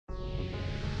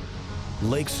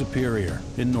Lake Superior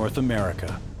in North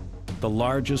America, the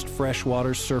largest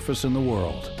freshwater surface in the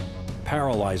world,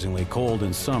 paralyzingly cold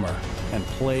in summer and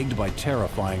plagued by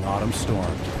terrifying autumn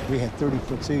storms. We had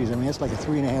 30-foot seas. I mean, it's like a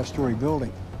 3.5-story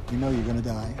building. You know you're going to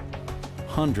die.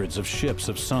 Hundreds of ships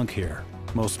have sunk here.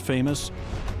 Most famous,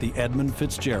 the Edmund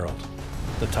Fitzgerald,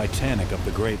 the Titanic of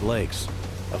the Great Lakes,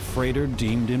 a freighter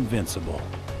deemed invincible.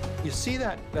 You see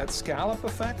that scallop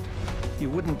effect?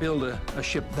 You wouldn't build a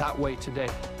ship that way today.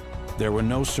 There were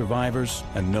no survivors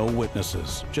and no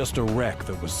witnesses, just a wreck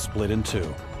that was split in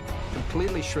two.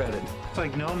 Completely shredded. It's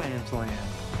like no man's land.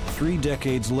 3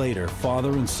 decades later,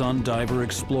 father and son diver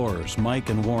explorers Mike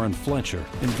and Warren Fletcher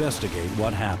investigate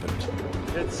what happened.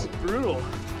 It's brutal.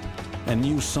 And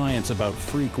new science about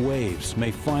freak waves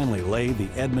may finally lay the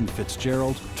Edmund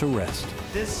Fitzgerald to rest.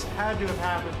 This had to have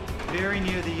happened very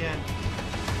near the end.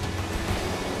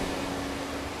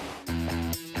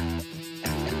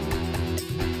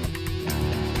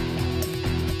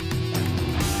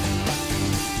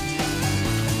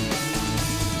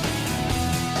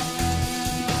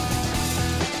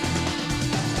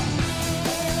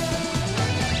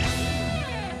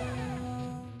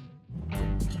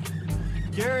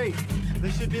 Gary,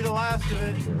 this should be the last of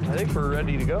it. I think we're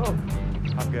ready to go.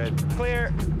 I'm good.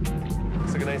 Clear.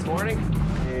 Looks like a nice morning.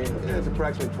 Yeah, it's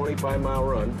approximately 25-mile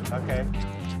run. Okay.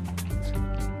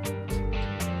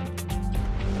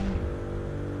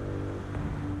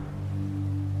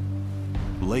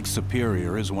 Lake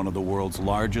Superior is one of the world's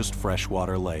largest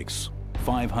freshwater lakes,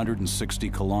 560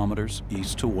 kilometers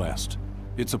east to west.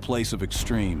 It's a place of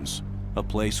extremes, a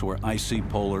place where icy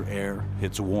polar air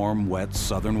hits warm, wet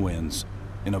southern winds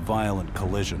in a violent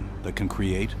collision that can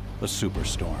create a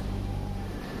superstorm.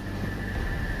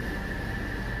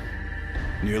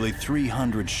 Nearly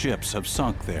 300 ships have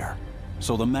sunk there,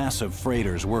 so the massive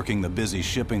freighters working the busy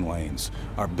shipping lanes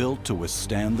are built to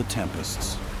withstand the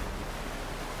tempests.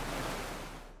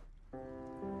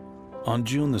 On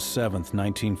June the 7th,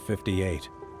 1958,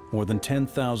 more than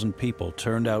 10,000 people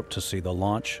turned out to see the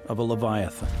launch of a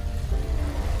Leviathan.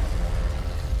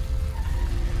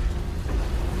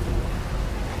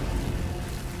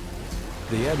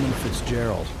 The Edmund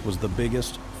Fitzgerald was the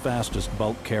biggest, fastest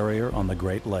bulk carrier on the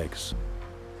Great Lakes.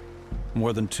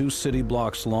 More than 2 city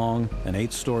blocks long and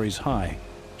 8 stories high,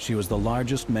 she was the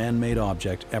largest man-made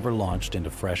object ever launched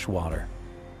into fresh water.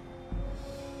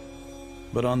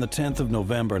 But on the 10th of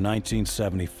November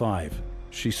 1975,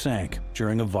 she sank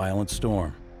during a violent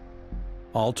storm.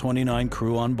 All 29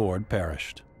 crew on board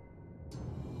perished.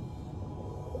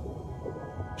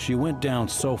 She went down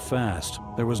so fast,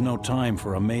 there was no time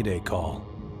for a mayday call.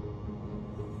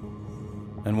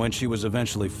 And when she was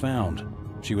eventually found,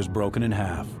 she was broken in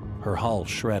half, her hull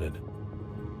shredded.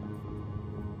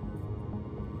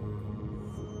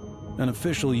 An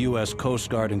official U.S. Coast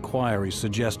Guard inquiry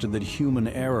suggested that human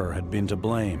error had been to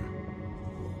blame.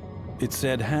 It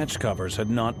said hatch covers had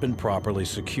not been properly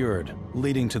secured,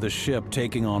 leading to the ship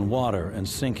taking on water and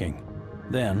sinking,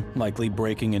 then likely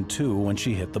breaking in two when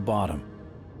she hit the bottom.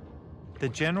 The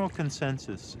general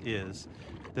consensus is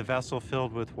the vessel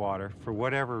filled with water, for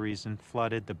whatever reason,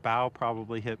 flooded. The bow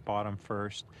probably hit bottom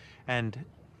first, and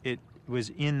it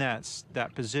was in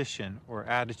that position or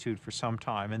attitude for some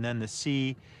time, and then the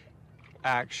sea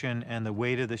action and the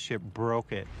weight of the ship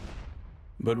broke it.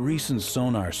 But recent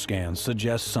sonar scans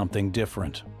suggest something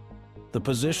different. The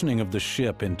positioning of the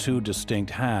ship in 2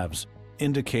 distinct halves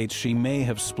indicates she may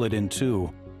have split in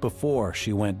 2 before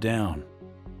she went down.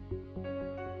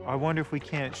 I wonder if we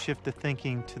can't shift the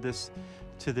thinking to this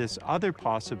other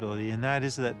possibility, and that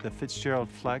is that the Fitzgerald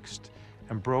flexed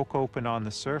and broke open on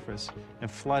the surface and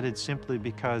flooded simply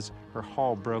because her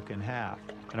hull broke in half,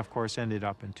 and of course ended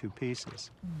up in 2 pieces.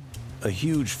 A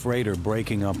huge freighter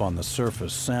breaking up on the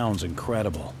surface sounds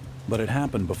incredible, but it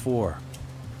happened before.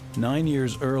 9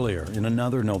 years earlier in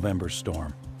another November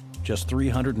storm, just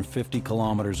 350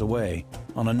 kilometers away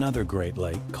on another Great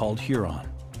Lake called Huron.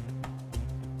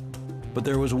 But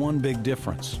there was one big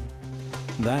difference.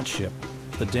 That ship,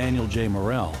 the Daniel J.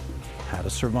 Morrell, had a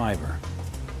survivor.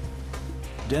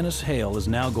 Dennis Hale is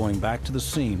now going back to the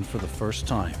scene for the first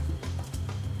time.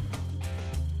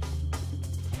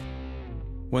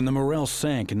 When the Morrell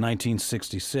sank in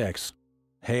 1966,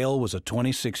 Hale was a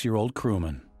 26-year-old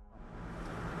crewman.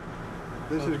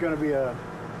 This is going to be a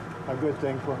good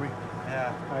thing for me.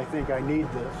 Yeah. I think I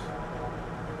need this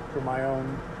for my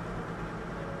own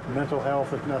mental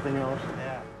health, if nothing else.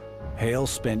 Yeah. Hale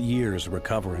spent years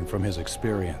recovering from his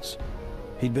experience.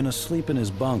 He'd been asleep in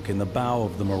his bunk in the bow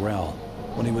of the Morrell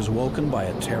when he was woken by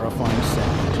a terrifying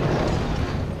sound.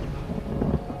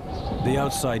 The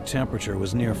outside temperature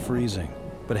was near freezing,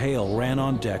 but Hale ran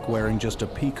on deck wearing just a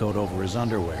pea coat over his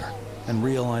underwear and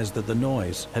realized that the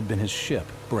noise had been his ship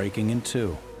breaking in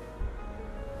two.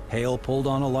 Hale pulled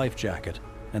on a life jacket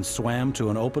and swam to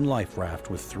an open life raft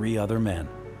with 3 other men.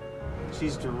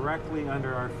 She's directly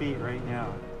under our feet right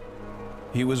now.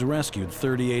 He was rescued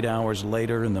 38 hours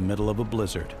later in the middle of a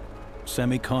blizzard,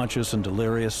 semi-conscious and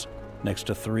delirious, next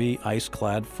to 3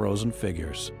 ice-clad frozen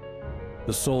figures,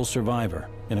 the sole survivor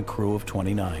in a crew of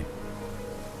 29.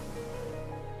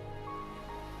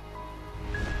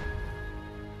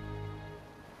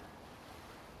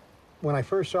 When I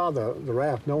first saw the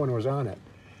raft, no one was on it.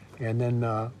 And then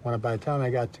by the time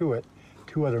I got to it,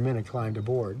 2 other men had climbed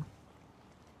aboard.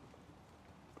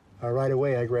 Right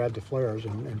away, I grabbed the flares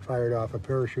and fired off a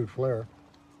parachute flare.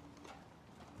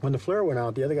 When the flare went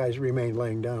out, the other guys remained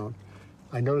laying down.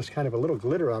 I noticed kind of a little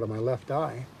glitter out of my left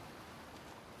eye.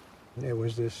 It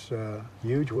was this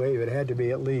huge wave. It had to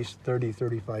be at least 30,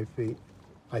 35 feet.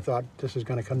 I thought this is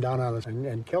going to come down on us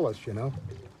and kill us, you know?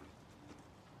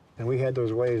 And we had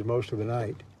those waves most of the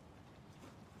night.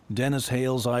 Dennis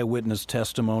Hale's eyewitness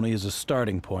testimony is a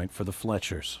starting point for the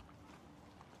Fletchers.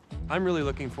 I'm really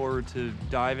looking forward to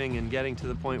diving and getting to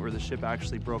the point where the ship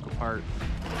actually broke apart.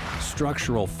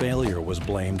 Structural failure was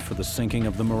blamed for the sinking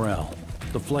of the Morel.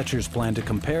 The Fletchers planned to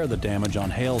compare the damage on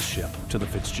Hale's ship to the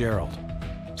Fitzgerald.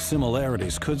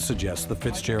 Similarities could suggest the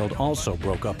Fitzgerald also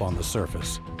broke up on the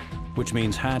surface, which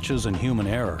means hatches and human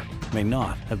error may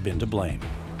not have been to blame.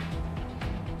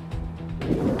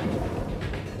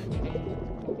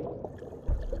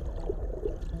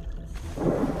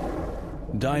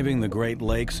 Diving the Great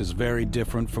Lakes is very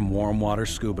different from warm water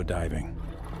scuba diving.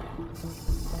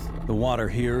 The water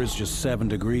here is just 7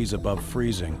 degrees above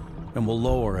freezing and will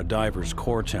lower a diver's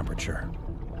core temperature.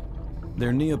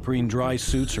 Their neoprene dry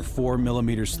suits are 4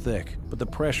 millimeters thick, but the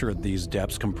pressure at these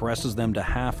depths compresses them to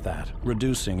half that,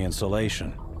 reducing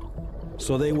insulation.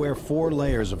 So they wear 4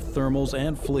 layers of thermals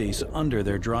and fleece under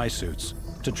their dry suits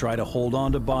to try to hold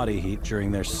on to body heat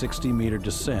during their 60-meter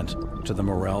descent to the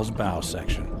Morel's bow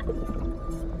section.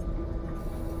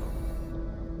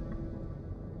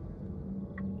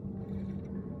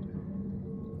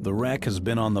 The wreck has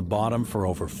been on the bottom for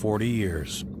over 40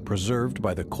 years, preserved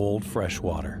by the cold fresh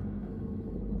water.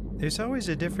 There's always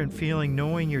a different feeling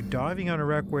knowing you're diving on a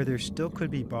wreck where there still could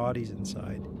be bodies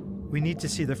inside. We need to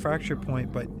see the fracture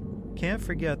point, but can't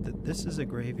forget that this is a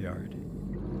graveyard.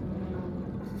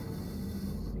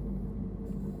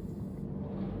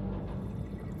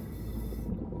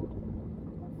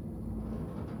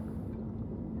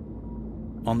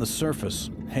 On the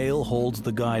surface, Hale holds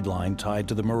the guideline tied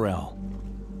to the Morel.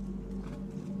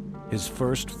 His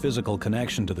first physical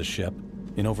connection to the ship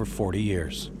in over 40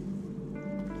 years.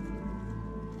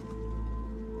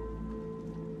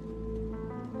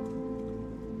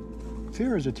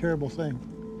 Fear is a terrible thing.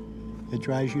 It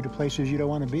drives you to places you don't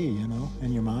want to be, you know,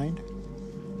 in your mind.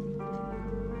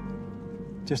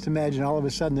 Just imagine all of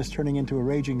a sudden this turning into a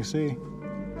raging sea.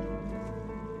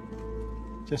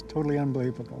 Just totally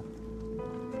unbelievable.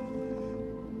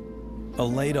 A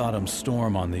late autumn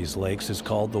storm on these lakes is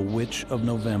called the Witch of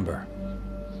November.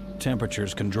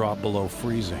 Temperatures can drop below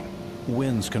freezing,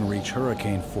 winds can reach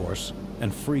hurricane force,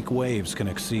 and freak waves can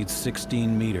exceed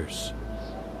 16 meters.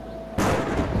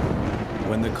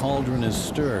 When the cauldron is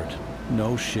stirred,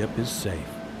 no ship is safe.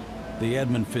 The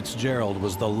Edmund Fitzgerald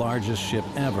was the largest ship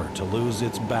ever to lose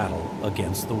its battle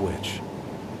against the witch.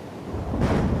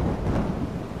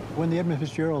 When the Edmund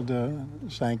Fitzgerald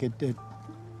sank,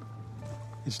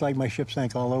 it's like my ship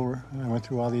sank all over. I went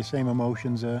through all these same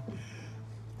emotions.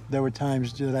 There were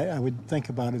times that I would think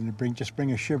about it and just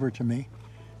bring a shiver to me,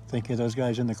 thinking of those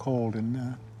guys in the cold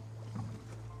and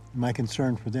my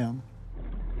concern for them.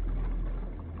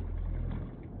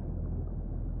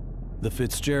 The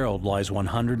Fitzgerald lies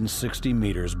 160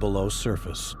 meters below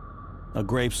surface, a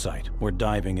gravesite where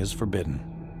diving is forbidden.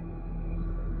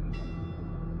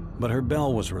 But her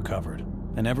bell was recovered,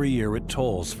 and every year it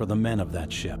tolls for the men of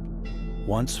that ship,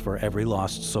 once for every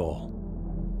lost soul.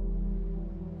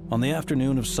 On the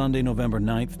afternoon of Sunday, November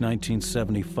 9th,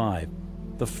 1975,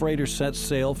 the freighter set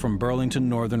sail from Burlington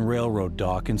Northern Railroad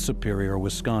dock in Superior,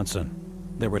 Wisconsin.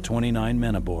 There were 29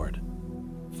 men aboard,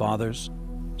 fathers,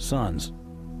 sons,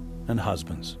 and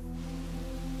husbands.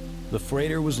 The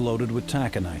freighter was loaded with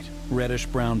taconite,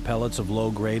 reddish-brown pellets of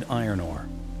low-grade iron ore.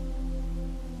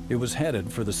 It was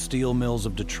headed for the steel mills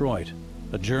of Detroit,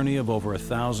 a journey of over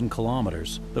 1,000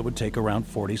 kilometers that would take around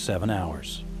 47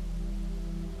 hours.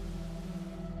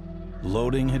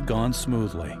 Loading had gone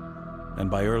smoothly,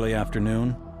 and by early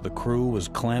afternoon, the crew was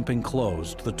clamping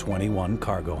closed the 21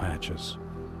 cargo hatches.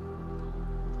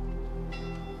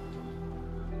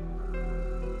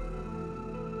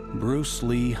 Bruce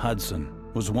Lee Hudson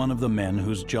was one of the men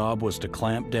whose job was to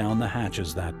clamp down the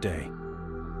hatches that day.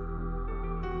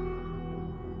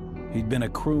 He'd been a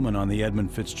crewman on the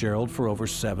Edmund Fitzgerald for over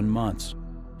 7 months.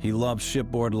 He loved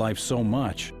shipboard life so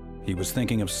much, he was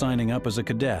thinking of signing up as a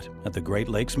cadet at the Great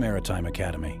Lakes Maritime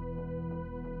Academy.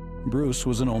 Bruce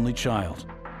was an only child.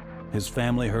 His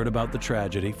family heard about the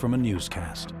tragedy from a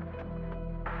newscast.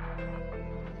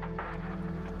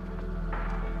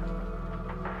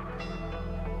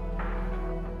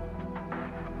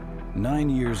 Nine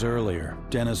years earlier,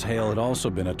 Dennis Hale had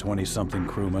also been a 20-something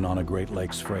crewman on a Great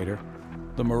Lakes freighter,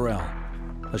 the Morel,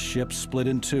 a ship split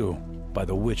in two by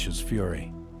the witch's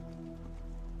fury.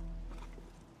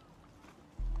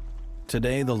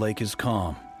 Today, the lake is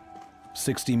calm.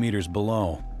 60 meters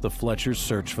below, the Fletchers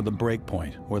search for the break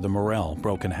point where the Morel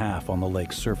broke in half on the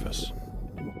lake's surface.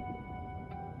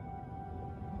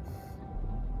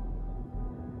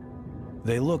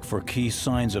 They look for key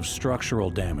signs of structural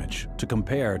damage to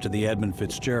compare to the Edmund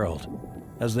Fitzgerald,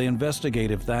 as they investigate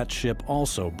if that ship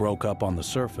also broke up on the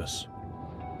surface.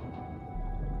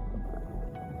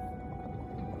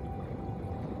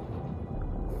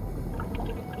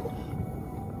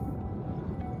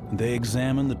 They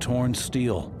examine the torn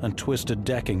steel and twisted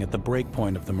decking at the break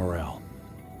point of the Morel,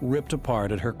 ripped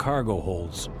apart at her cargo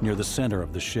holds near the center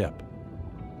of the ship.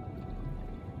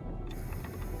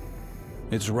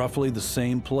 It's roughly the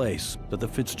same place that the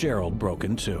Fitzgerald broke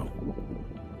in two.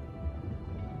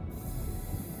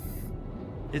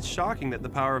 It's shocking that the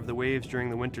power of the waves during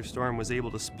the winter storm was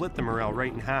able to split the Morel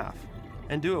right in half,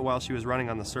 and do it while she was running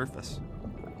on the surface.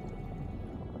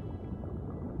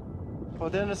 Well,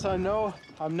 Dennis, I know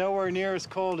I'm nowhere near as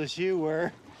cold as you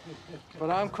were, but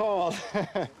I'm cold.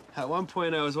 At one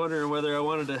point I was wondering whether I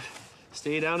wanted to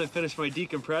stay down and finish my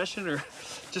decompression or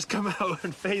just come out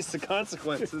and face the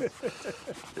consequences.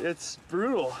 It's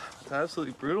brutal. It's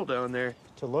absolutely brutal down there.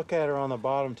 To look at her on the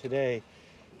bottom today,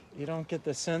 you don't get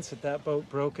the sense that that boat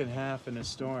broke in half in a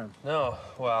storm. No,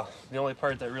 well, the only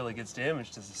part that really gets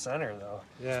damaged is the center, though.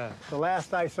 Yeah. The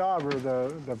last I saw of her,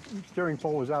 the steering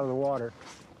pole was out of the water.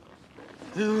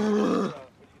 The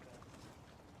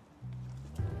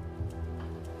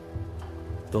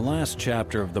last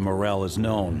chapter of the Morel is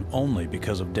known only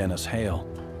because of Dennis Hale.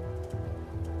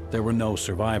 There were no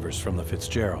survivors from the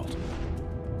Fitzgerald.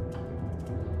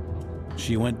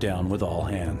 She went down with all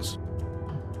hands.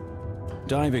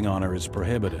 Diving on her is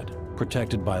prohibited,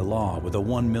 protected by law with a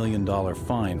 $1 million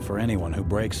fine for anyone who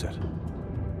breaks it.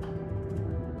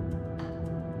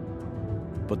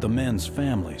 But the men's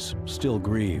families still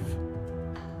grieve.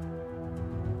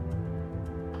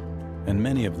 And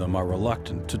many of them are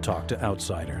reluctant to talk to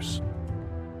outsiders.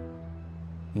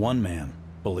 One man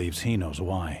believes he knows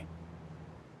why.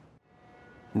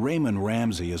 Raymond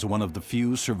Ramsey is one of the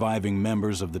few surviving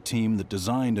members of the team that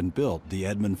designed and built the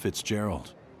Edmund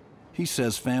Fitzgerald. He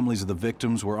says families of the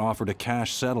victims were offered a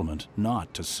cash settlement,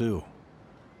 not to sue.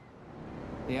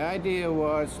 The idea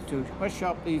was to hush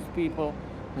up these people,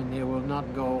 and they will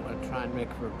not go and try and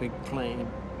make for a big claim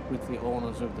with the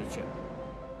owners of the ship.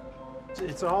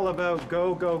 It's all about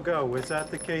go, go, go. Was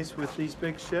that the case with these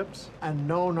big ships? And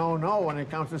no, no, no when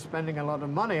it comes to spending a lot of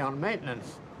money on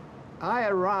maintenance. I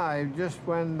arrived just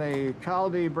when the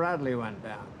Caldee Bradley went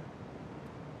down.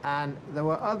 And there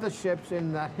were other ships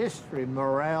in that history,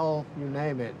 Morel, you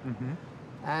name it. Mm-hmm.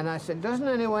 And I said, doesn't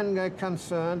anyone get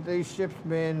concerned these ships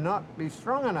may not be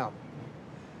strong enough?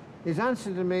 His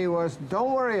answer to me was,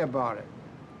 don't worry about it.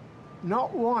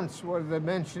 Not once was there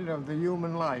mention of the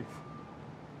human life.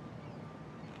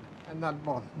 And that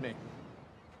bothered me.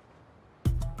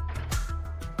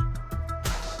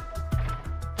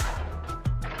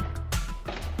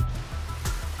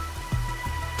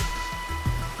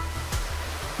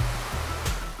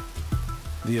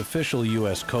 The official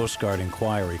U.S. Coast Guard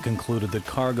inquiry concluded that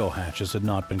cargo hatches had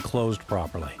not been closed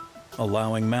properly,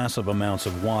 allowing massive amounts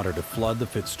of water to flood the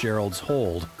Fitzgerald's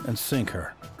hold and sink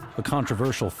her, a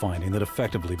controversial finding that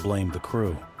effectively blamed the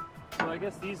crew. So I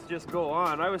guess these just go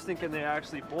on. I was thinking they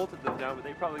actually bolted them down, but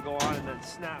they probably go on and then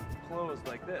snap closed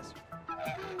like this.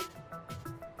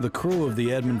 The crew of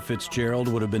the Edmund Fitzgerald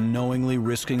would have been knowingly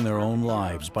risking their own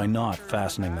lives by not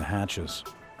fastening the hatches.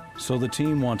 So the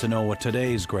team want to know what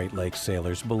today's Great Lakes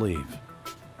sailors believe.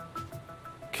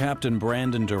 Captain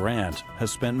Brandon Durant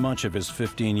has spent much of his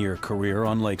 15-year career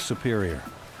on Lake Superior.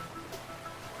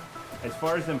 As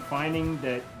far as them finding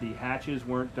that the hatches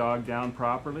weren't dogged down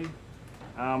properly,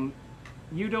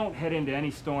 you don't head into any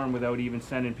storm without even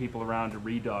sending people around to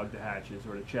redog the hatches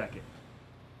or to check it.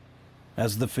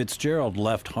 As the Fitzgerald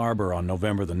left harbor on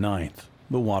November the 9th,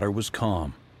 the water was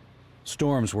calm.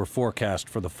 Storms were forecast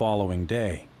for the following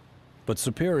day, But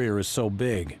Superior is so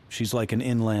big, she's like an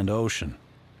inland ocean.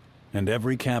 And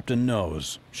every captain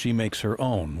knows she makes her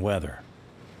own weather.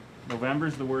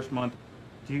 November's the worst month.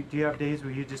 Do you have days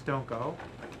where you just don't go?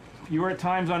 You are at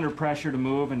times under pressure to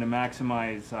move and to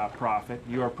maximize profit.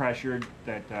 You are pressured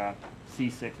that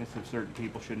seasickness of certain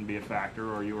people shouldn't be a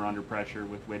factor, or you are under pressure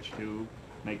with which to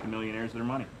make the millionaires their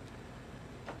money.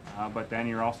 But then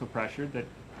you're also pressured that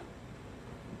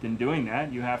in doing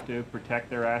that, you have to protect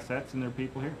their assets and their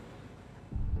people here.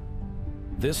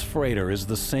 This freighter is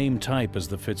the same type as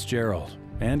the Fitzgerald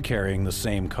and carrying the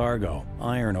same cargo,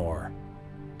 iron ore.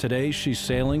 Today, she's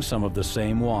sailing some of the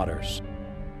same waters.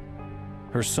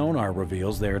 Her sonar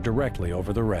reveals they are directly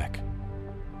over the wreck.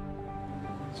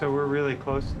 So we're really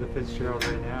close to the Fitzgerald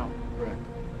right now. Correct.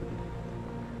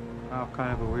 Wow,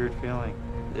 kind of a weird feeling.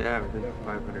 Yeah, within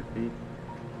 500 feet.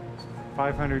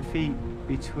 500 feet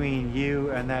between you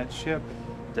and that ship.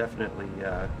 Definitely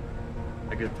a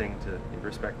good thing to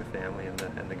respect the family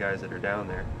and the guys that are down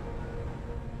there.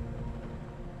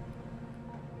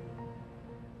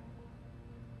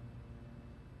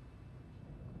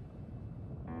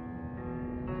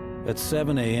 At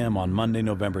 7 a.m. on Monday,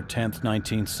 November 10th,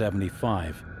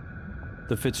 1975,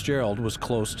 the Fitzgerald was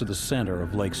close to the center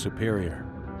of Lake Superior.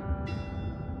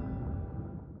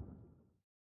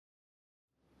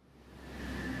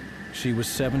 She was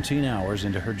 17 hours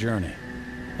into her journey,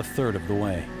 a third of the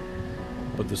way.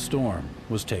 But the storm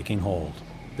was taking hold.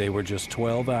 They were just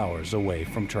 12 hours away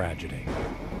from tragedy.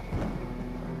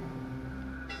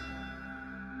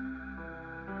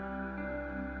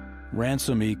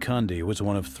 Ransom E. Cundy was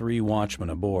one of 3 watchmen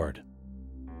aboard.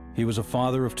 He was a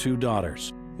father of 2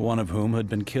 daughters, one of whom had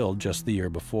been killed just the year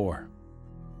before.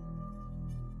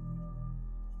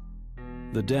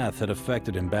 The death had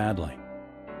affected him badly.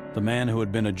 The man who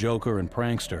had been a joker and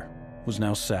prankster was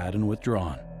now sad and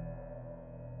withdrawn.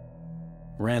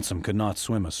 Ransom could not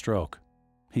swim a stroke.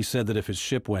 He said that if his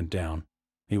ship went down,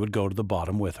 he would go to the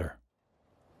bottom with her.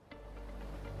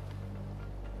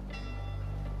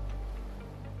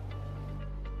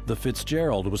 The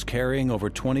Fitzgerald was carrying over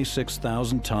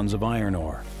 26,000 tons of iron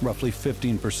ore, roughly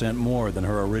 15% more than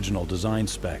her original design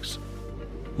specs.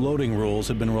 Loading rules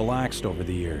had been relaxed over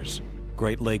the years.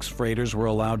 Great Lakes freighters were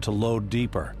allowed to load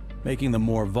deeper, making them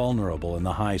more vulnerable in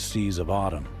the high seas of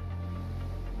autumn.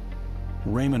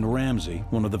 Raymond Ramsey,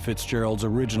 one of the Fitzgerald's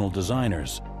original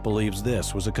designers, believes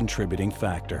this was a contributing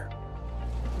factor.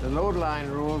 The load line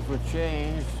rules were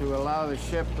changed to allow the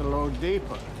ship to load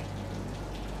deeper.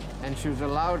 And she was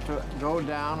allowed to go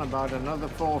down about another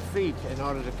 4 feet in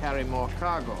order to carry more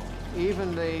cargo.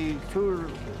 Even the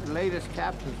 2 latest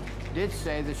captains did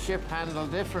say the ship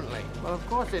handled differently. Well, of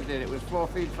course it did. It was 4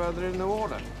 feet further in the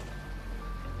water.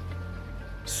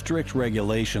 Strict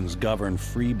regulations govern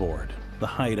freeboard. The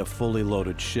height a fully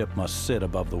loaded ship must sit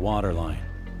above the waterline.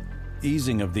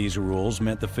 Easing of these rules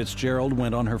meant the Fitzgerald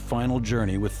went on her final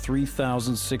journey with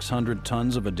 3,600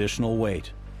 tons of additional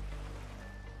weight.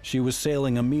 She was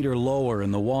sailing a meter lower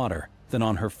in the water than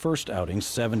on her first outing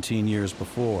 17 years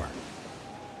before.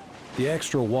 The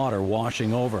extra water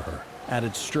washing over her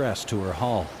added stress to her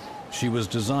hull. She was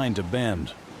designed to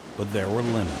bend, but there were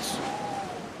limits.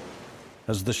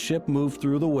 As the ship moved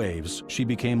through the waves, she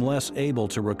became less able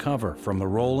to recover from the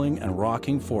rolling and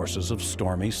rocking forces of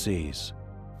stormy seas.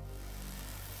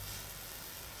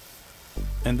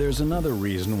 And there's another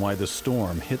reason why the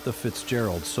storm hit the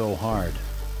Fitzgerald so hard.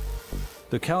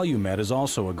 The Calumet is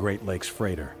also a Great Lakes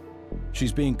freighter.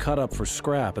 She's being cut up for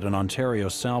scrap at an Ontario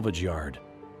salvage yard,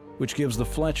 which gives the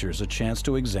Fletchers a chance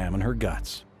to examine her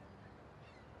guts.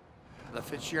 The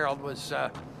Fitzgerald was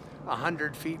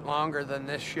 100 feet longer than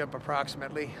this ship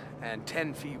approximately, and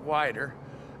 10 feet wider,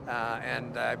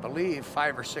 and I believe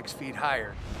 5 or 6 feet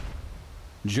higher.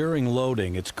 During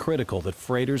loading, it's critical that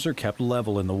freighters are kept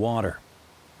level in the water.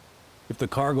 If the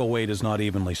cargo weight is not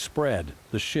evenly spread,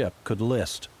 the ship could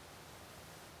list.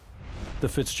 The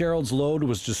Fitzgerald's load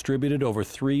was distributed over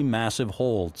 3 massive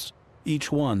holds,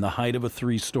 each one the height of a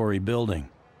 3-story building.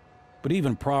 But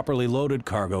even properly loaded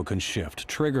cargo can shift,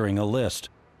 triggering a list,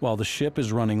 while the ship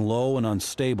is running low and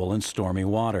unstable in stormy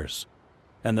waters.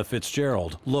 And the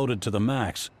Fitzgerald, loaded to the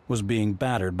max, was being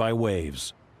battered by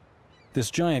waves.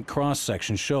 This giant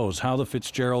cross-section shows how the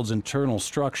Fitzgerald's internal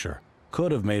structure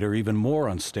could have made her even more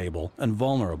unstable and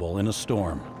vulnerable in a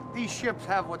storm. These ships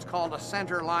have what's called a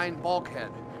center line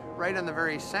bulkhead. Right in the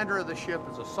very center of the ship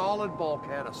is a solid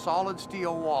bulkhead, a solid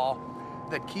steel wall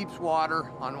that keeps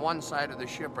water on one side of the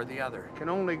ship or the other. It can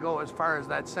only go as far as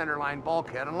that center line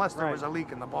bulkhead unless there was a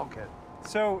leak in the bulkhead.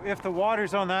 So if the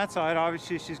water's on that side,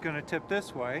 obviously she's going to tip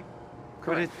this way.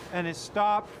 Correct. And it's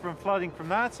stopped from flooding from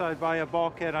that side by a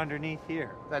bulkhead underneath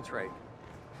here. That's right.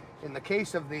 In the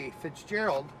case of the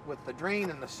Fitzgerald, with the drain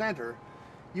in the center,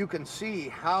 you can see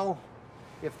how,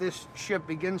 if this ship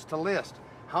begins to list,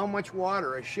 how much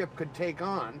water a ship could take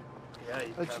on.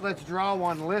 Yeah, Let's draw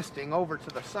one listing over to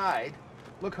the side.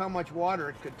 Look how much water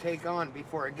it could take on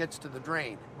before it gets to the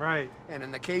drain. Right. And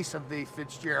in the case of the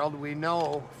Fitzgerald, we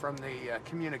know from the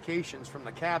communications from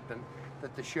the captain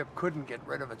that the ship couldn't get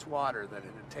rid of its water that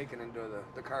it had taken into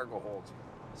the cargo holds.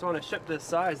 So on a ship this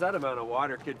size, that amount of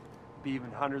water could be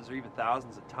even hundreds or even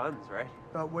thousands of tons, right?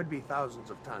 It would be thousands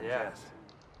of tons, yes.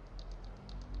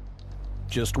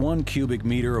 Just 1 cubic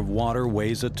meter of water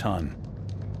weighs a ton.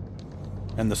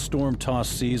 And the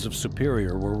storm-tossed seas of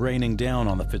Superior were raining down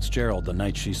on the Fitzgerald the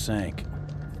night she sank.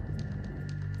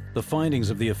 The findings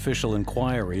of the official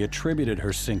inquiry attributed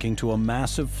her sinking to a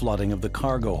massive flooding of the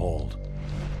cargo hold.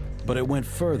 But it went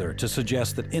further to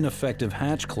suggest that ineffective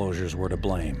hatch closures were to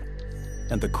blame,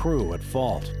 and the crew at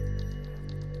fault.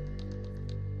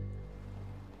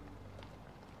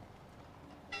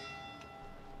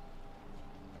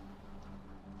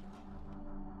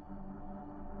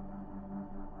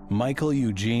 Michael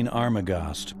Eugene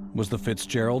Armagast was the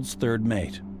Fitzgerald's third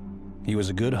mate. He was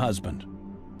a good husband,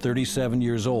 37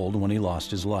 years old when he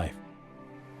lost his life.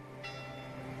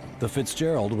 The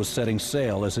Fitzgerald was setting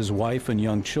sail as his wife and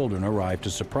young children arrived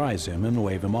to surprise him and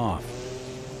wave him off.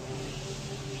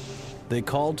 They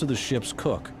called to the ship's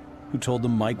cook, who told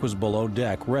them Mike was below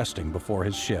deck resting before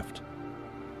his shift.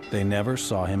 They never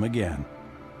saw him again.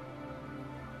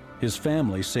 His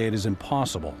family say it is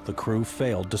impossible the crew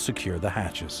failed to secure the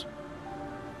hatches.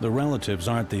 The relatives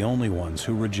aren't the only ones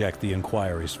who reject the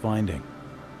inquiry's finding.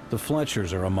 The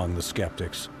Fletchers are among the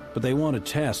skeptics, but they want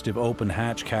to test if open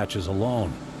hatch catches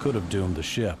alone could have doomed the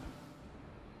ship.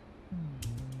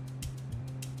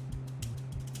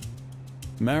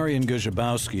 Marian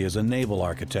Grzebowski is a naval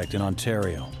architect in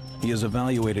Ontario. He has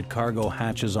evaluated cargo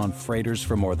hatches on freighters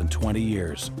for more than 20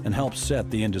 years and helped set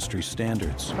the industry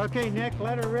standards. Okay, Nick,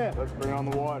 let her rip. Let's bring on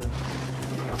the water.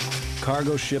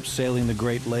 Cargo ships sailing the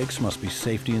Great Lakes must be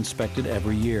safety inspected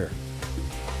every year.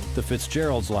 The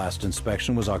Fitzgerald's last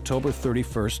inspection was October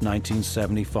 31st,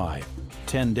 1975,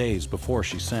 10 days before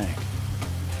she sank.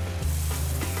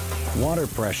 Water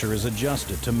pressure is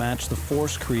adjusted to match the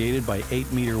force created by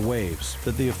 8-meter waves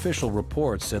that the official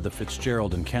report said the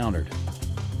Fitzgerald encountered.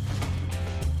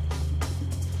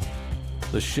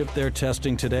 The ship they're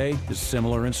testing today is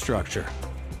similar in structure,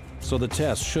 so the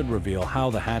test should reveal how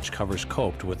the hatch covers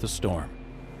coped with the storm.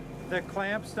 The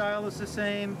clamp style is the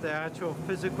same, the actual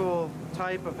physical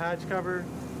type of hatch cover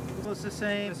is the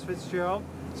same as Fitzgerald,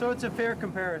 so it's a fair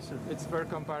comparison. It's fair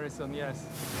comparison, yes.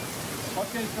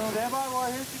 Okay, so stand by, well,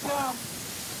 here she comes.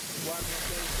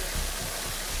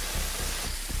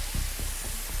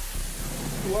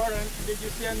 Warren, did you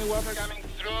see any water coming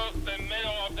through the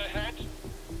middle of the hatch?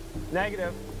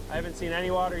 Negative. I haven't seen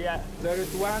any water yet. There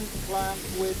is one clamp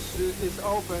which is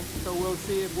open, so we'll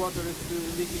see if water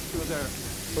is leaking through there.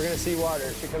 We're gonna see water.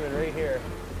 It should come in right here.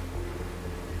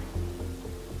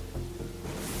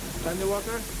 Any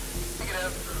water?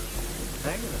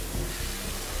 Negative.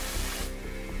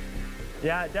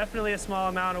 Yeah, definitely a small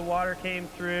amount of water came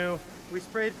through. We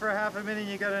sprayed for half a minute and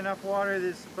you got enough water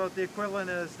that's about the equivalent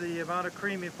as the amount of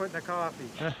cream you put in a coffee.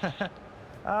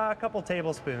 A couple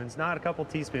tablespoons, not a couple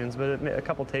teaspoons, but a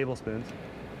couple tablespoons.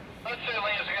 What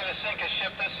sailings are going to sink a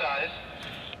ship this size?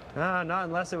 Not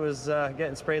unless it was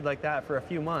getting sprayed like that for a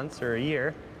few months or a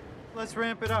year. Let's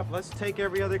ramp it up. Let's take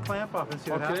every other clamp off and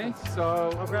see what happens. So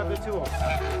I'll grab the tool.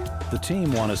 The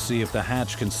team want to see if the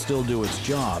hatch can still do its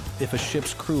job if a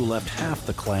ship's crew left half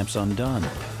the clamps undone.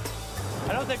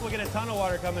 I don't think we'll get a ton of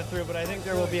water coming through, but I think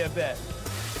there will be a bit.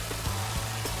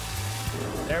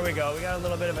 There we go. We got a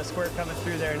little bit of a squirt coming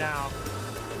through there now.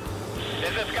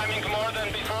 is it coming more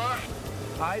than before?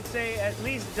 I'd say at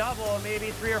least double,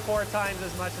 maybe 3 or 4 times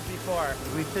as much as before.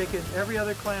 We've taken every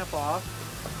other clamp off.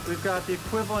 We've got the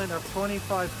equivalent of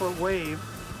 25-foot wave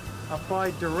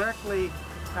applied directly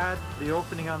at the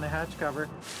opening on the hatch cover.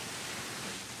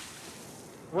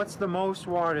 What's the most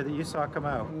water that you saw come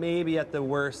out? Maybe at the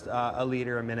worst, a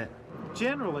liter a minute.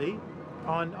 Generally,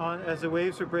 as the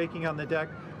waves were breaking on the deck,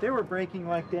 they were breaking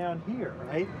like down here,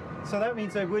 right? So that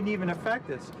means they wouldn't even affect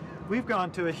us. We've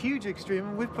gone to a huge extreme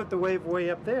and we've put the wave way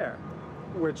up there.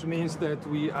 Which means that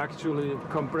we actually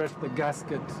compressed the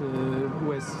gasket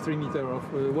with 3 meters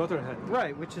of water head.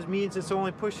 Right, which means it's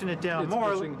only pushing it down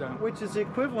more, pushing down. which is the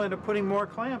equivalent of putting more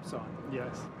clamps on.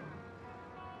 Yes.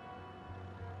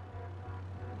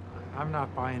 I'm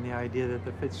not buying the idea that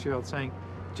the Fitzgerald sank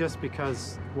just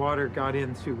because water got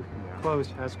in through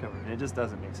closed hatch cover. It just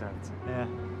doesn't make sense. Yeah.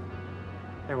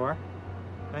 Hey, War.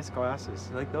 Nice glasses.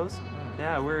 You like those?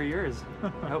 Yeah, where are yours?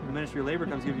 I hope the Ministry of Labor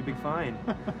comes give you a big fine.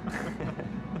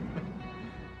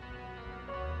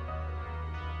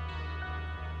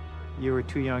 You were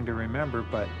too young to remember,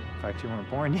 but in fact you weren't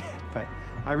born yet, but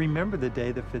I remember the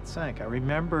day the Fitz sank. I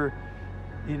remember,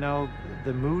 you know,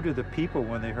 the mood of the people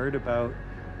when they heard about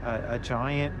a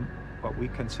giant, what we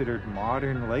considered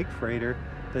modern lake freighter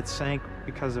that sank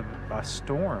because of a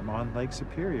storm on Lake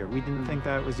Superior. We didn't think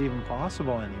that was even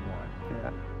possible anymore.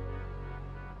 Yeah.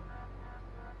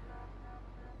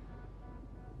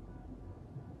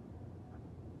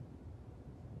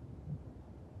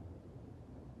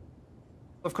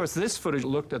 Of course, this footage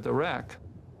looked at the wreck.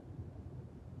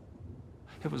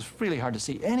 It was really hard to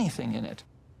see anything in it.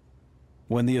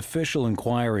 When the official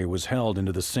inquiry was held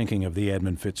into the sinking of the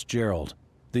Edmund Fitzgerald,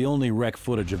 the only wreck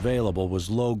footage available was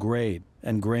low grade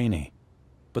and grainy.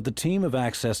 But the team have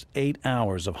accessed 8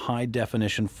 hours of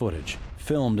high-definition footage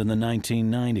filmed in the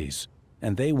 1990s,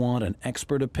 and they want an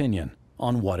expert opinion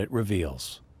on what it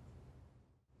reveals.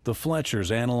 The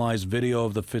Fletchers analyzed video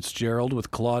of the Fitzgerald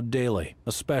with Claude Daly,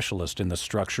 a specialist in the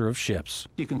structure of ships.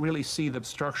 You can really see the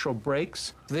structural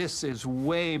breaks. This is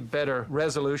way better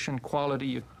resolution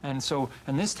quality. And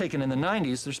this taken in the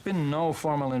 90s, there's been no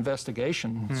formal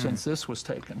investigation since this was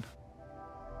taken.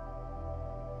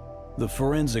 The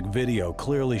forensic video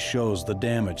clearly shows the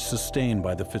damage sustained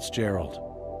by the Fitzgerald.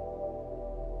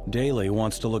 Daly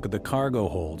wants to look at the cargo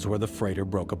holds where the freighter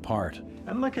broke apart.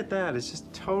 And look at that, it's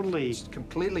just totally... It's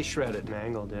completely shredded.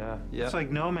 Mangled, yeah. It's like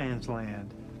no man's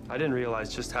land. I didn't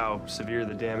realize just how severe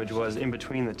the damage was in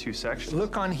between the two sections.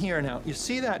 Look on here now. You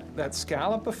see that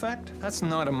scallop effect? That's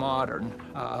not a modern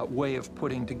way of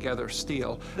putting together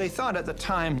steel. They thought at the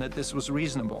time that this was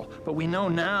reasonable, but we know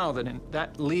now that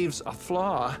that leaves a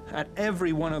flaw at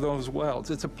every one of those welds.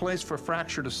 It's a place for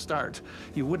fracture to start.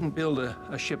 You wouldn't build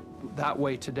a ship that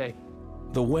way today.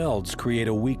 The welds create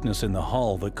a weakness in the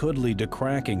hull that could lead to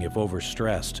cracking if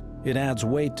overstressed. It adds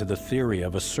weight to the theory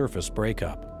of a surface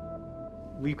breakup.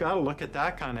 We've got to look at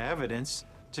that kind of evidence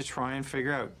to try and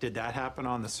figure out, did that happen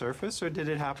on the surface or did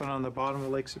it happen on the bottom of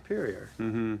Lake Superior?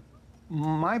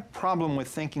 My problem with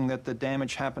thinking that the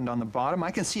damage happened on the bottom,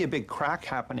 I can see a big crack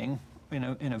happening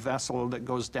in a vessel that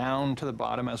goes down to the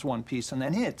bottom as one piece and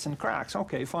then hits and cracks.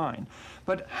 Okay, fine.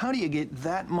 But how do you get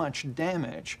that much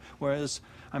damage? Whereas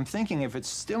I'm thinking if it's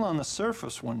still on the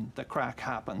surface when the crack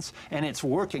happens and it's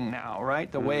working now,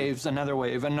 right? The waves, another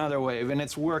wave, and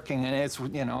it's working and it's,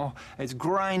 you know, it's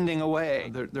grinding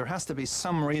away. There has to be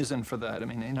some reason for that. I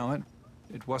mean, you know,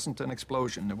 it wasn't an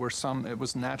explosion. It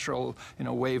was natural, you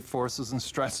know, wave forces and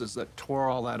stresses that tore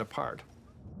all that apart.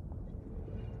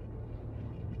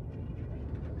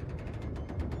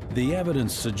 The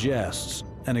evidence suggests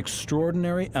an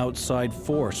extraordinary outside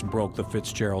force broke the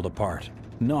Fitzgerald apart,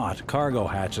 not cargo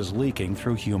hatches leaking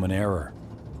through human error.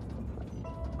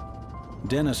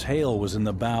 Dennis Hale was in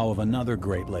the bow of another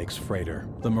Great Lakes freighter,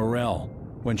 the Morel,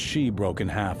 when she broke in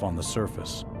half on the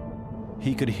surface.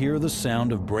 He could hear the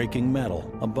sound of breaking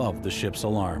metal above the ship's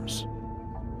alarms.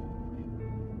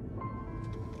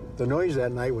 The noise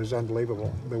that night was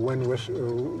unbelievable. The wind was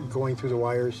going through the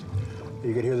wires.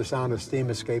 You could hear the sound of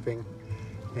steam escaping,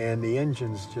 and the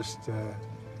engines just,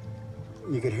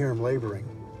 you could hear them laboring.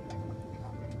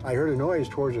 I heard a noise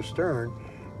towards the stern,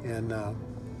 and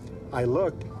I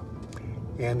looked,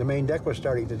 and the main deck was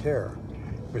starting to tear.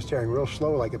 It was tearing real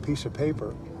slow like a piece of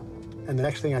paper, and the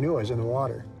next thing I knew, I was in the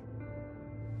water.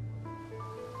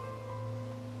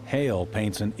 Hale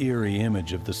paints an eerie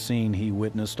image of the scene he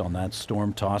witnessed on that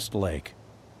storm-tossed lake.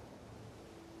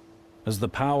 As the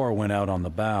power went out on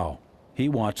the bow, he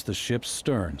watched the ship's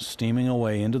stern steaming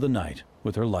away into the night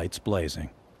with her lights blazing.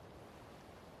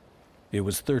 It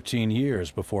was 13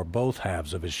 years before both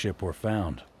halves of his ship were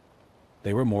found.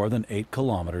 They were more than 8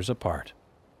 kilometers apart.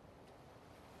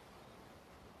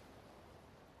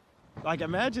 Like,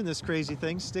 imagine this crazy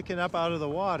thing sticking up out of the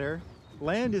water.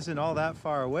 Land isn't all that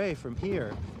far away from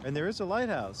here, and there is a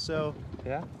lighthouse. So,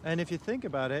 yeah. And if you think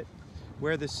about it,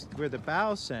 where the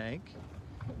bow sank,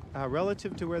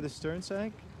 relative to where the stern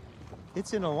sank,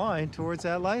 it's in a line towards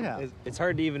that lighthouse. It's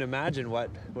hard to even imagine what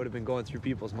would have been going through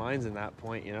people's minds in that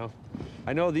point, you know.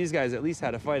 I know these guys at least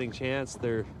had a fighting chance.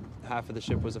 Half of the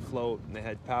ship was afloat and they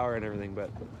had power and everything, but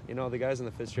you know, the guys in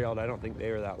the Fitzgerald, I don't think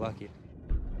they were that lucky.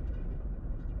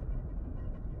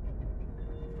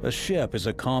 A ship is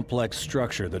a complex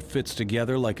structure that fits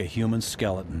together like a human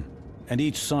skeleton, and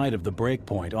each side of the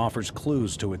breakpoint offers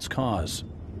clues to its cause.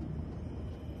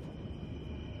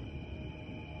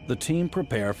 The team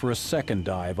prepare for a second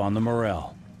dive on the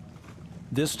Morel.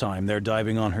 This time they're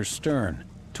diving on her stern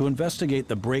to investigate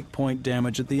the breakpoint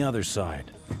damage at the other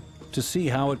side. to see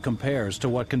how it compares to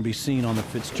what can be seen on the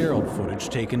Fitzgerald footage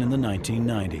taken in the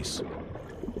 1990s.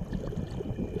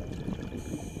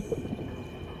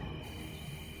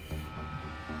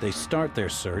 They start their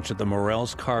search at the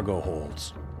Morell's cargo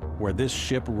holds, where this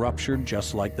ship ruptured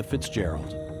just like the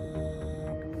Fitzgerald.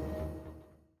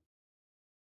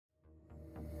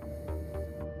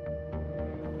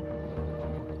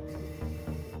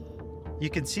 You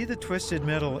can see the twisted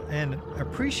metal and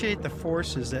appreciate the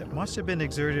forces that must have been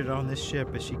exerted on this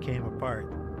ship as she came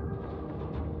apart.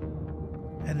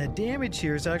 And the damage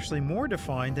here is actually more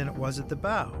defined than it was at the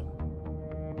bow.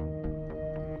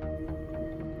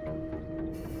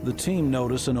 The team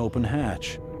notice an open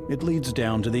hatch. It leads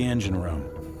down to the engine room.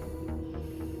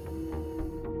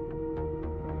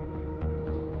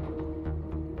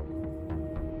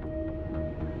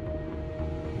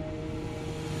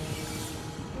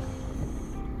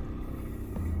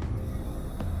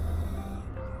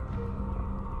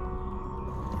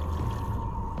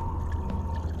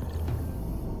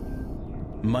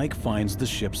 Mike finds the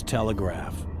ship's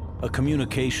telegraph, a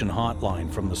communication hotline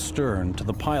from the stern to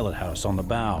the pilot house on the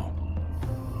bow.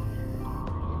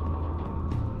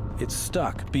 It's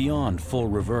stuck beyond full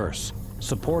reverse,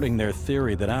 supporting their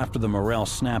theory that after the Morell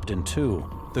snapped in two,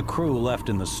 the crew left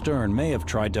in the stern may have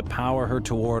tried to power her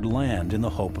toward land in the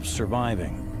hope of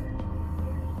surviving.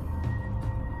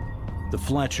 The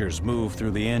Fletchers move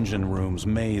through the engine room's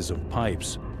maze of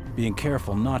pipes, being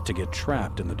careful not to get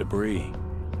trapped in the debris.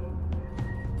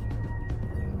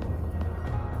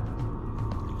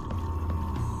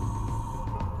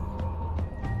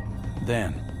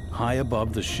 Then, high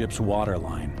above the ship's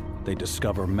waterline, they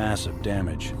discover massive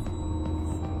damage.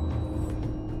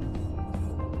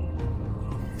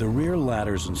 The rear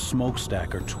ladders and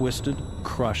smokestack are twisted,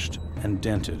 crushed, and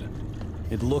dented.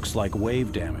 It looks like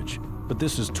wave damage, but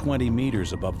this is 20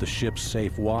 meters above the ship's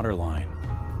safe waterline.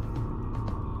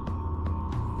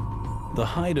 The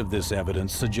height of this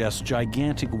evidence suggests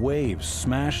gigantic waves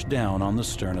smashed down on the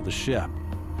stern of the ship.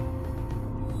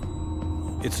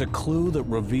 It's a clue that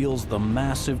reveals the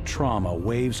massive trauma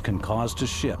waves can cause to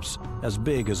ships as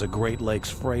big as a Great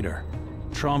Lakes freighter.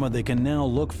 Trauma they can now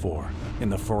look for in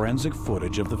the forensic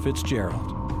footage of the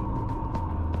Fitzgerald.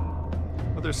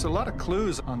 Well, there's a lot of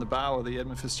clues on the bow of the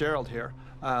Edmund Fitzgerald here.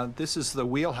 This is the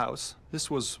wheelhouse.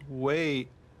 This was way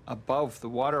above the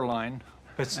waterline.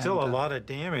 But still a lot of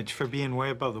damage for being way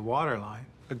above the waterline.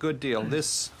 A good deal.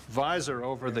 This visor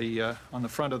over the on the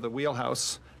front of the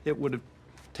wheelhouse, it would have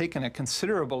taken a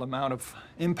considerable amount of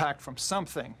impact from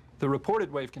something. The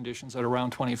reported wave conditions at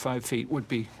around 25 feet would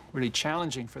be really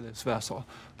challenging for this vessel.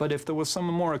 But if there was some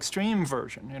more extreme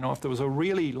version, you know, if there was a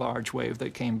really large wave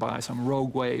that came by, some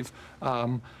rogue wave,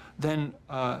 then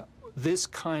this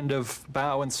kind of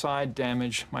bow and side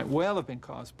damage might well have been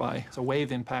caused by a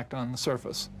wave impact on the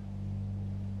surface.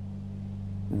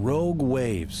 Rogue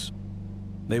waves.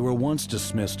 They were once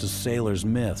dismissed as sailors'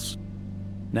 myths.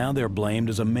 Now they're blamed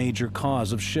as a major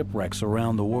cause of shipwrecks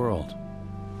around the world.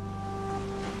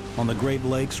 On the Great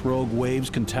Lakes, rogue waves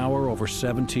can tower over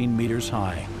 17 meters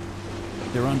high.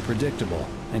 They're unpredictable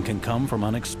and can come from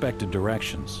unexpected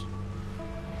directions.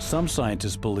 Some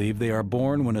scientists believe they are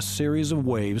born when a series of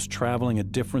waves traveling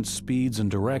at different speeds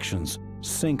and directions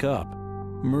sync up,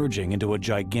 merging into a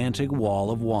gigantic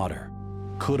wall of water.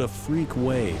 Could a freak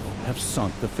wave have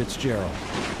sunk the Fitzgerald?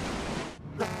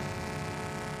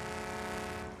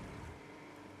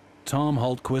 Tom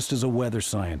Hultquist is a weather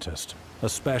scientist, a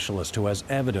specialist who has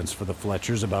evidence for the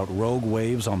Fletchers about rogue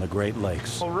waves on the Great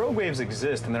Lakes. Well, rogue waves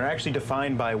exist, and they're actually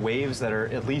defined by waves that are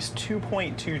at least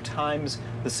 2.2 times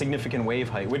the significant wave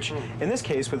height, which in this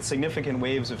case, with significant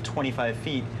waves of 25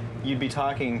 feet, you'd be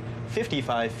talking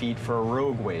 55 feet for a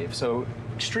rogue wave, so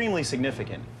extremely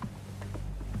significant.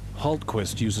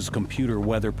 Hultquist uses computer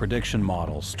weather prediction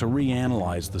models to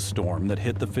reanalyze the storm that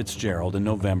hit the Fitzgerald in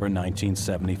November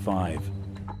 1975.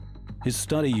 His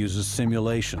study uses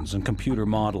simulations and computer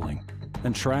modeling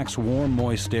and tracks warm,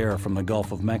 moist air from the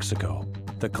Gulf of Mexico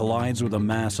that collides with a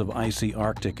mass of icy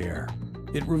Arctic air.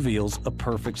 It reveals a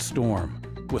perfect storm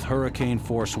with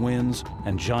hurricane-force winds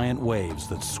and giant waves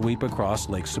that sweep across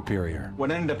Lake Superior.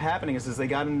 What ended up happening is as they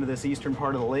got into this eastern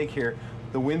part of the lake here,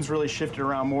 the winds really shifted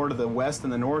around more to the west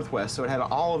and the northwest, so it had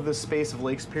all of this space of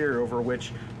Lake Superior over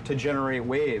which to generate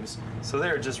waves. So they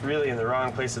were just really in the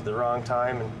wrong place at the wrong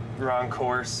time and wrong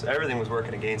course. Everything was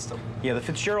working against them. Yeah, the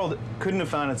Fitzgerald couldn't have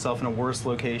found itself in a worse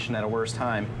location at a worse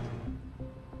time.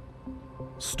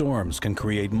 Storms can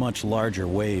create much larger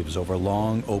waves over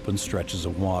long, open stretches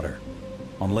of water.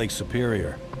 On Lake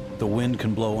Superior, the wind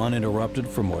can blow uninterrupted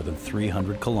for more than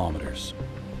 300 kilometers.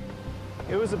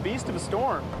 It was a beast of a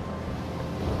storm.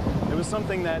 It was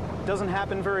something that doesn't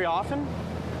happen very often.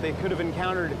 They could have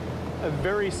encountered a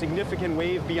very significant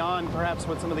wave beyond perhaps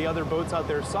what some of the other boats out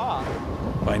there saw.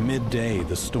 By midday,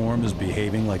 the storm is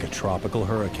behaving like a tropical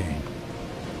hurricane.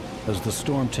 As the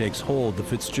storm takes hold, the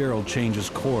Fitzgerald changes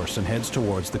course and heads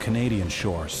towards the Canadian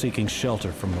shore, seeking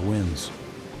shelter from the winds.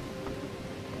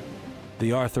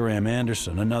 The Arthur M.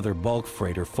 Anderson, another bulk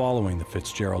freighter following the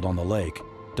Fitzgerald on the lake,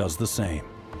 does the same.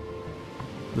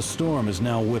 The storm is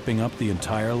now whipping up the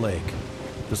entire lake.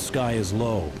 The sky is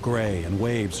low, gray, and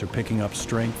waves are picking up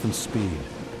strength and speed.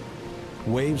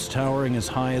 Waves towering as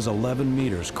high as 11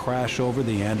 meters crash over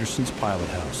the Anderson's pilot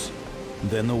house.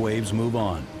 Then the waves move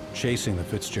on, chasing the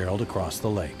Fitzgerald across the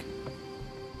lake.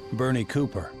 Bernie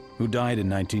Cooper, who died in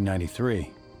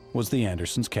 1993, was the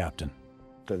Anderson's captain.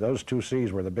 Those two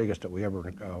seas were the biggest that we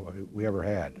ever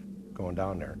had going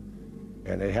down there.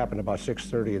 And they happened about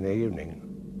 6:30 in the evening.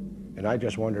 And I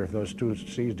just wonder if those two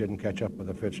seas didn't catch up with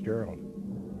the Fitzgerald.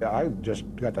 I just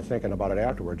got to thinking about it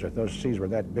afterwards. If those seas were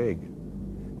that big,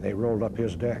 they rolled up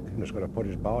his deck and was going to put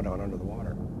his bow down under the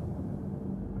water.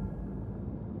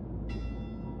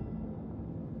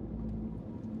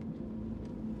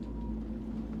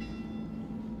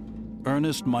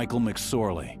 Ernest Michael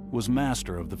McSorley was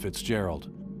master of the Fitzgerald.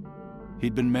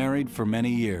 He'd been married for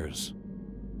many years.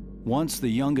 Once the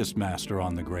youngest master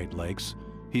on the Great Lakes,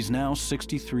 he's now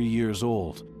 63 years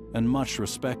old and much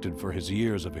respected for his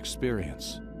years of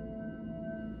experience.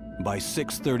 By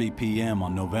 6:30 p.m.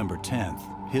 on November 10th,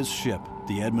 his ship,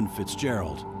 the Edmund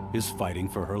Fitzgerald, is fighting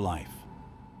for her life.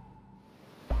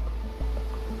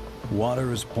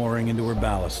 Water is pouring into her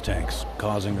ballast tanks,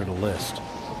 causing her to list.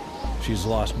 She's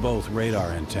lost both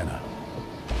radar antennae.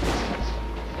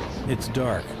 It's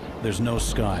dark. There's no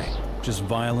sky, just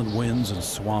violent winds and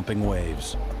swamping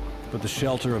waves. But the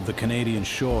shelter of the Canadian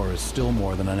shore is still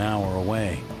more than an hour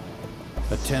away.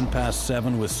 At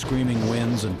 7:10 with screaming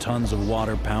winds and tons of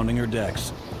water pounding her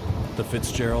decks, the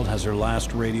Fitzgerald has her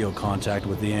last radio contact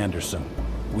with the Anderson.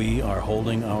 We are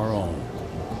holding our own.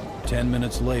 10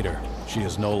 minutes later, she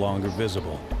is no longer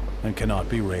visible and cannot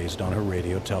be raised on her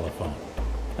radio telephone.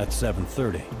 At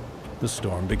 7:30, the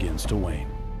storm begins to wane.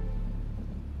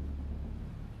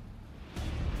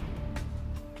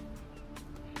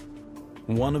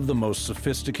 One of the most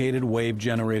sophisticated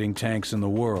wave-generating tanks in the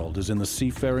world is in the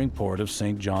seafaring port of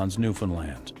St. John's,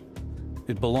 Newfoundland.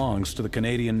 It belongs to the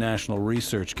Canadian National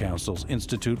Research Council's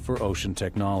Institute for Ocean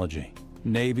Technology.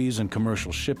 Navies and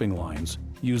commercial shipping lines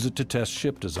use it to test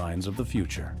ship designs of the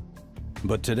future.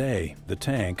 But today, the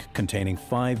tank, containing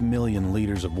 5 million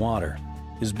liters of water,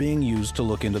 is being used to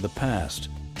look into the past,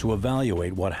 to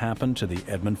evaluate what happened to the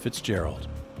Edmund Fitzgerald.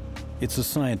 It's a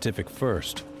scientific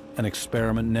first, an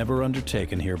experiment never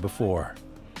undertaken here before.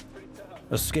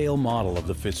 A scale model of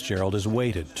the Fitzgerald is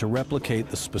weighted to replicate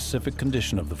the specific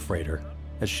condition of the freighter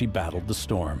as she battled the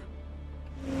storm.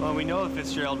 Well, we know the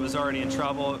Fitzgerald was already in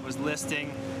trouble. It was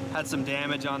listing, had some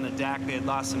damage on the deck. They had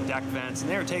lost some deck vents, and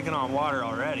they were taking on water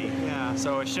already. Yeah.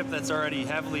 So a ship that's already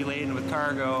heavily laden with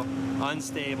cargo,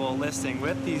 unstable, listing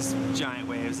with these giant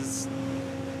waves,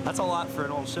 that's a lot for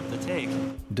an old ship to take.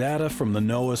 Data from the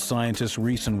NOAA scientists'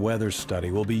 recent weather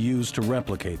study will be used to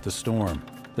replicate the storm.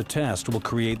 The test will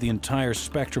create the entire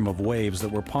spectrum of waves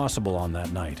that were possible on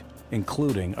that night,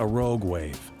 including a rogue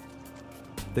wave.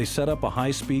 They set up a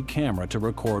high-speed camera to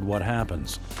record what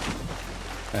happens.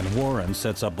 And Warren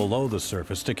sets up below the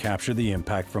surface to capture the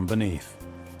impact from beneath.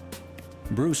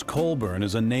 Bruce Colburn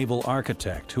is a naval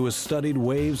architect who has studied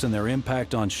waves and their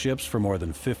impact on ships for more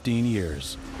than 15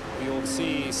 years. You'll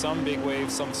see some big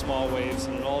waves, some small waves,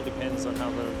 and it all depends on how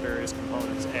the various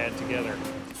components add together.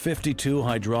 52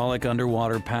 hydraulic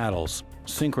underwater paddles,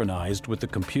 synchronized with the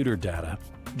computer data,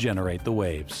 generate the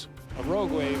waves. A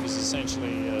rogue wave is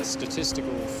essentially a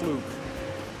statistical fluke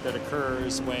that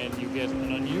occurs when you get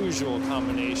an unusual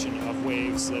combination of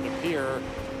waves that appear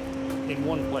in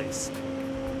one place.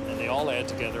 And they all add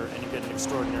together, and you get an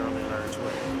extraordinarily large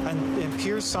wave. And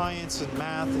pure science and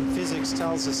math and physics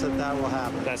tells us that that will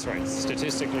happen. That's right.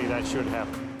 Statistically, that should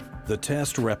happen. The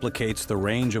test replicates the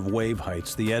range of wave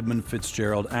heights the Edmund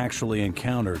Fitzgerald actually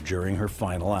encountered during her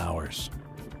final hours.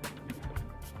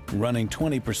 Running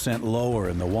 20% lower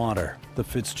in the water, the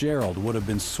Fitzgerald would have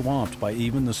been swamped by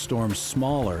even the storm's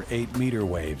smaller 8-meter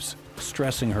waves,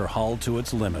 stressing her hull to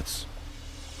its limits.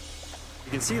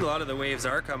 You can see a lot of the waves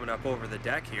are coming up over the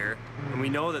deck here, and we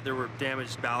know that there were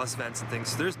damaged ballast vents and things,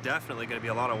 so there's definitely going to be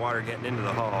a lot of water getting into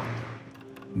the hull.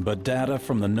 But data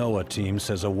from the NOAA team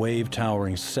says a wave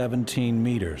towering 17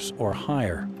 meters or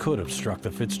higher could have struck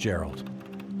the Fitzgerald.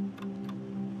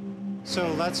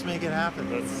 So let's make it happen.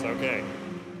 That's okay.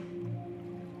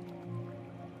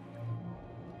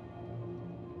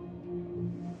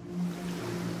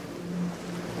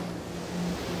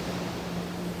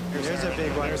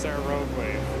 there's our rogue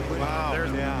wave. Wow,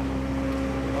 yeah.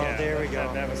 Oh, Yeah, there we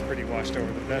go. That was pretty washed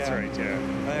over. That's Yeah. right, yeah.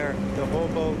 There, the whole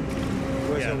boat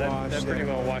was Yeah, awash that pretty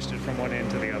there. well washed it from one end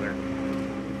to the other.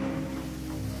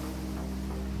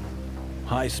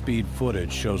 High-speed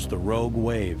footage shows the rogue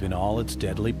wave in all its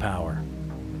deadly power.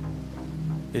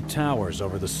 It towers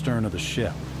over the stern of the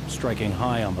ship, striking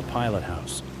high on the pilot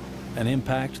house, an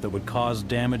impact that would cause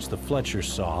damage the Fletchers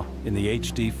saw in the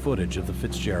HD footage of the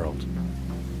Fitzgerald.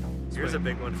 Here's a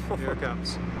big one. Here it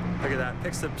comes. Look at that.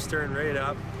 Picks the stern right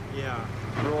up, Yeah,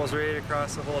 rolls right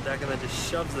across the whole deck, and then just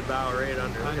shoves the bow right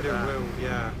under. Look at that. woo,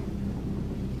 yeah.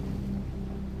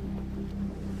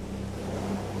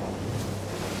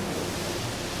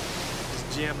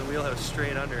 Just jam the wheelhouse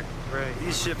straight under. Right.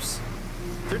 These ships,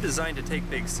 they're designed to take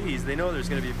big seas. They know there's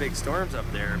going to be big storms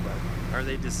up there, but are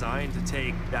they designed to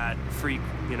take that freak,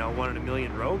 1 in a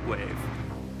million rogue wave?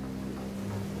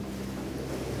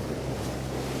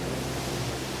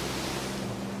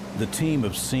 The team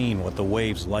have seen what the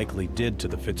waves likely did to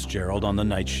the Fitzgerald on the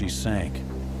night she sank.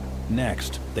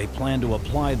 Next, they plan to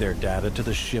apply their data to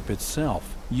the ship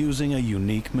itself using a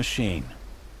unique machine.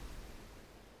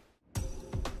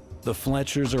 The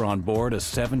Fletchers are on board a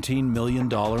 $17 million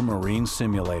marine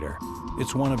simulator.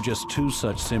 It's one of just 2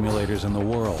 such simulators in the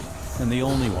world, and the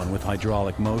only one with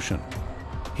hydraulic motion.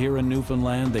 Here in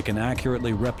Newfoundland, they can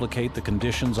accurately replicate the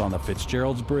conditions on the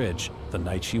Fitzgerald's bridge the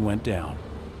night she went down.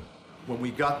 When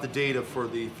we got the data for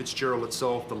the Fitzgerald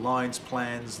itself, the lines,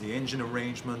 plans, the engine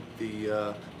arrangement,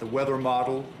 the weather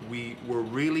model, we were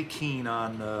really keen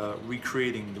on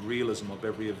recreating the realism of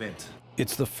every event.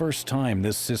 It's the first time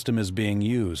this system is being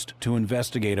used to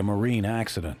investigate a marine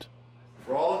accident.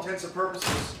 For all intents and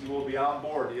purposes, you will be on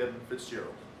board the Edmund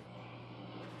Fitzgerald.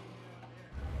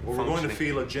 Well, we're going to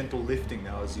feel a gentle lifting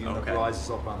now as the unit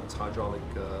rises up on its hydraulic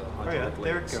legs.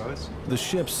 There it goes. The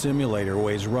ship's simulator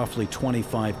weighs roughly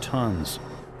 25 tons.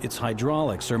 Its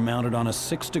hydraulics are mounted on a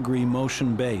 6-degree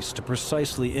motion base to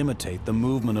precisely imitate the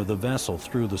movement of the vessel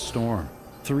through the storm.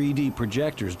 3D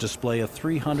projectors display a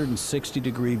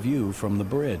 360-degree view from the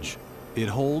bridge. It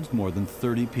holds more than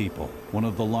 30 people, one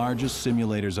of the largest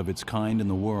simulators of its kind in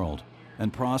the world,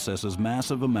 and processes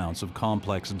massive amounts of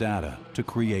complex data to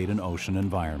create an ocean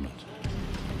environment.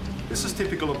 This is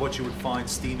typical of what you would find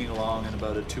steaming along in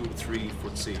about a 2 to 3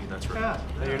 foot sea. That's right.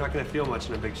 Yeah. You're not going to feel much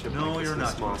in a big ship. No, like you're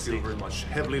not going to feel very much.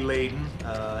 Heavily laden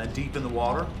and deep in the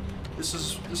water. This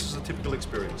is a typical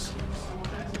experience.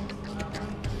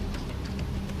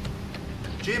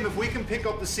 Jim, if we can pick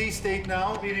up the sea state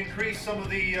now, we'd increase some of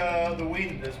the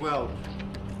wind as well.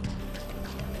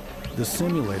 The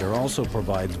simulator also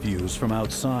provides views from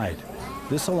outside.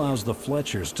 This allows the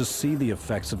Fletchers to see the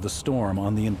effects of the storm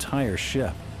on the entire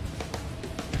ship.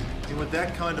 And with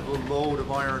that kind of a load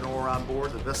of iron ore on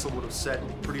board, the vessel would have set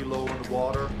pretty low in the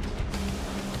water.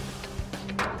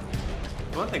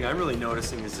 One thing I'm really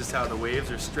noticing is just how the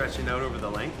waves are stretching out over the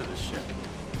length of the ship.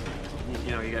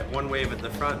 You got one wave at the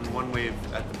front and one wave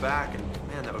at the back, and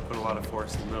man, that would put a lot of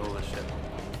force in the middle of the ship.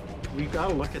 We've got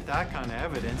to look at that kind of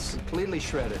evidence. Completely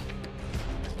shredded.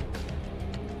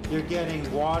 You're getting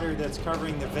water that's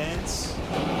covering the vents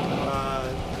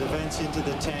into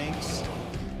the tanks.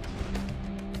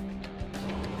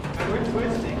 We're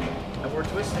twisting. And we're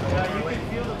twisting. Yeah, you can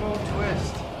feel the boat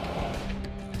twist.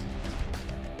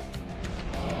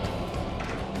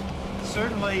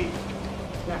 Certainly,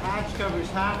 the hatch covers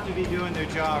have to be doing their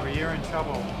job or you're in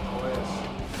trouble. Oh, yes.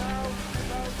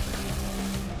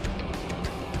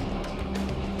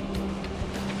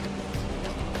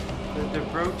 The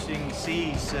broaching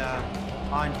seas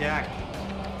on deck,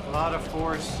 a lot of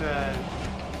force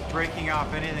breaking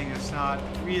off anything that's not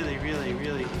really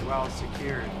well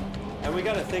secured. And we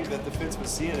got to think that the Fitz was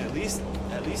seeing at least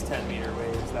 10-meter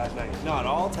waves that night. Not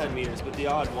all 10 meters, but the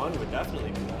odd one would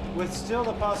definitely be that. With still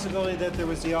the possibility that there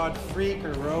was the odd freak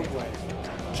or rogue wave.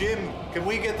 Jim, can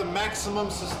we get the maximum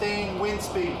sustained wind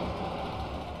speed?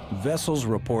 Vessels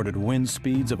reported wind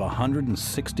speeds of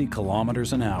 160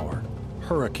 kilometers an hour,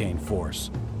 hurricane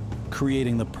force,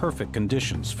 creating the perfect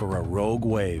conditions for a rogue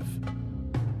wave.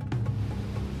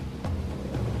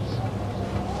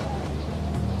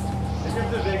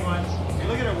 Here's the big one. You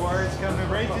look at it, Ward, it's coming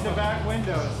right to the back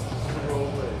windows.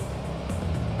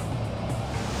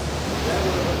 That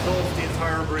would have engulfed the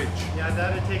entire bridge. Yeah,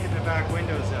 that had taken the back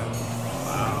windows out.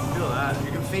 Wow, feel that.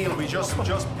 You can feel we just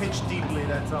pitched deeply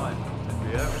that time.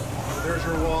 Yeah. There's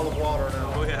your wall of water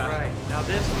now. Oh yeah. Right. Now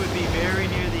this would be very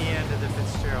near the end of the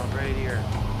Fitzgerald, right here.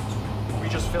 We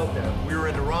just felt that. We were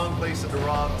in the wrong place at the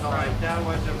wrong time. Right, that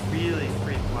was a really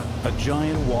freak one. A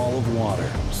giant wall of water,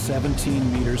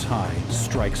 17 meters high,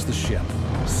 strikes the ship,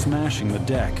 smashing the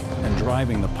deck and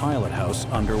driving the pilot house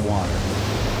underwater.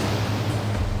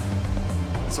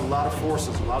 It's a lot of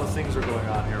forces, a lot of things are going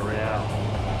on here right now.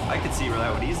 I could see where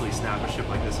that would easily snap a ship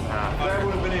like this in half. That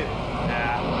would have been it.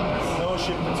 Yeah. No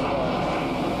ship could survive.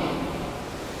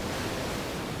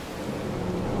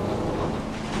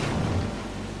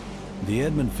 The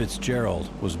Edmund Fitzgerald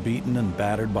was beaten and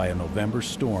battered by a November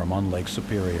storm on Lake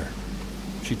Superior.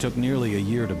 She took nearly a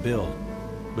year to build,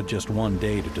 but just one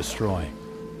day to destroy.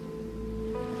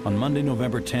 On Monday,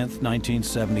 November 10th,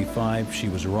 1975, she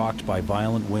was rocked by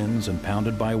violent winds and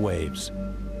pounded by waves,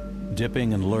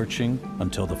 dipping and lurching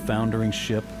until the foundering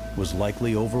ship was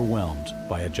likely overwhelmed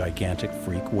by a gigantic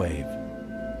freak wave.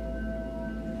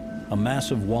 A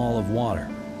massive wall of water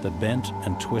that bent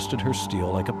and twisted her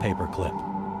steel like a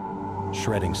paperclip,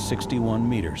 shredding 61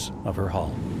 meters of her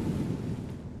hull.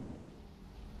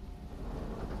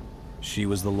 She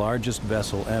was the largest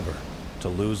vessel ever to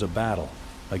lose a battle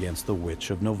against the Witch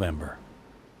of November.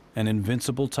 An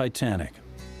invincible Titanic,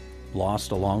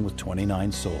 lost along with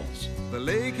 29 souls. The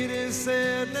lake, it is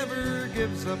said, never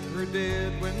gives up her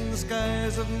dead when the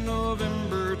skies of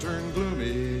November turn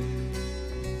gloomy.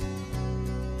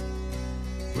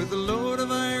 With a load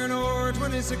of iron ore,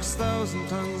 26,000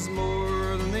 tons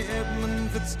more than the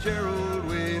Edmund Fitzgerald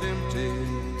weighed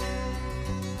empty.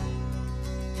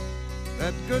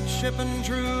 That good ship and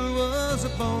true was a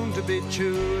bone to be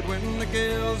chewed when the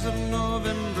gales of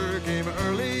November came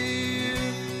early